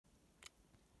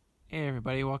Hey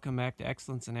everybody, welcome back to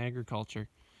Excellence in Agriculture.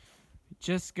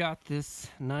 Just got this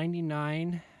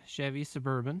 99 Chevy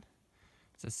Suburban.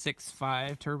 It's a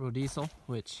 6.5 turbo diesel,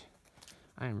 which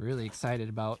I'm really excited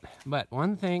about. But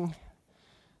one thing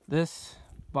this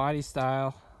body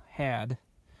style had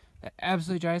that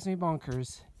absolutely drives me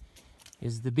bonkers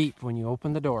is the beep when you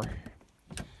open the door.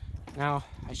 Now,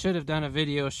 I should have done a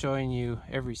video showing you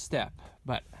every step,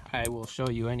 but I will show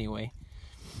you anyway.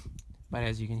 But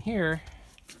as you can hear,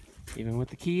 even with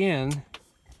the key in,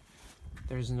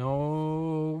 there's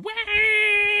no...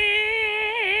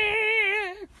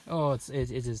 Oh, it's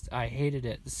just, I hated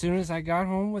it. As soon as I got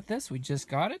home with this, we just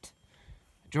got it,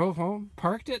 drove home,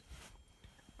 parked it,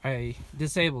 I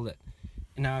disabled it.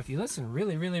 Now, if you listen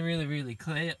really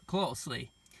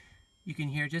closely, you can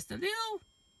hear just a little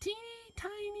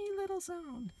tiny little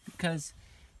sound, because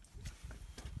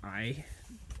I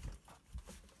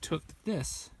took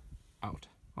this out.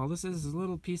 All this is a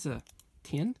little piece of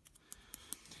tin,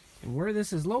 and where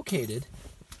this is located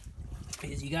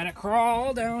is you gotta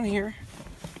crawl down here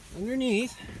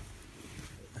underneath,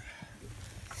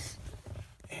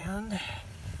 and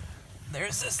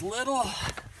there's this little,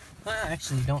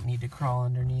 actually you don't need to crawl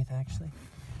underneath, actually,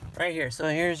 right here. So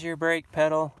here's your brake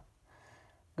pedal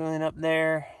going up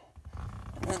there,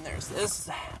 and then there's this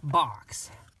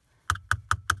box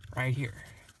right here.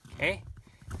 Okay,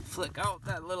 flick out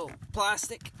that little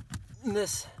plastic, and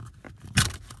this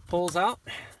pulls out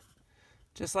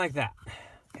just like that.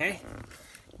 Okay,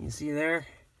 you see there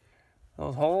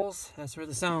those holes? That's where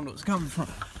the sound was coming from.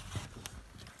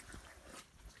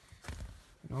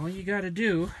 And all you got to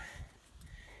do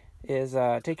is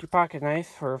take your pocket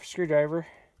knife or screwdriver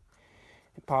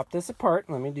and pop this apart.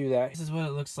 Let me do that. This is what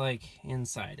it looks like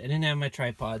inside. I didn't have my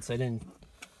tripod, so I didn't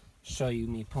show you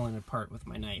me pulling it apart with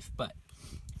my knife, but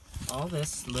all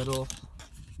this little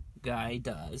guy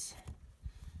does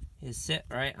is sit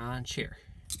right on chair.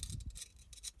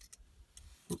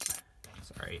 Oop.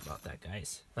 Sorry about that,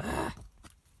 guys.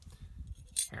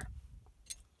 Here.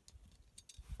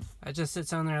 It just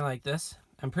sits on there like this.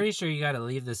 I'm pretty sure you got to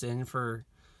leave this in for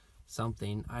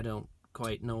something. I don't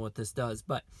quite know what this does,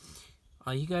 but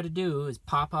all you got to do is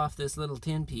pop off this little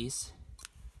tin piece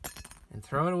and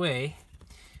throw it away,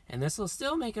 and this will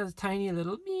still make a tiny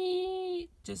little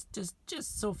beep,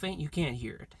 just so faint you can't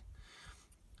hear it.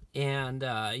 And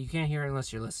you can't hear it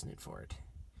unless you're listening for it.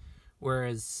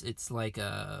 Whereas it's like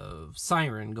a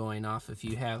siren going off if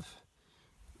you have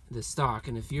the stock.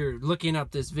 And if you're looking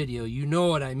up this video, you know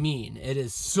what I mean. It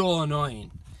is so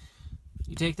annoying.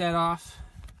 You take that off,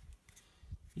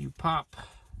 you pop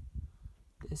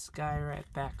this guy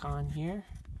right back on here,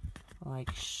 like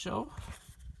so.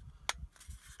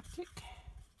 Tick,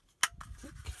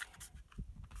 tick, tick.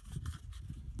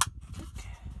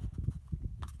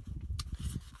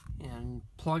 And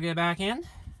plug it back in,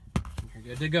 and you're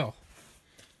good to go.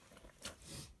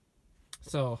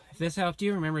 So if this helped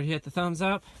you, remember to hit the thumbs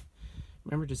up,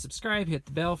 remember to subscribe, hit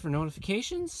the bell for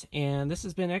notifications, and this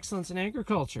has been Excellence in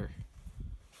Agriculture.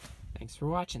 Thanks for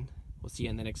watching. We'll see you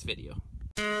in the next video.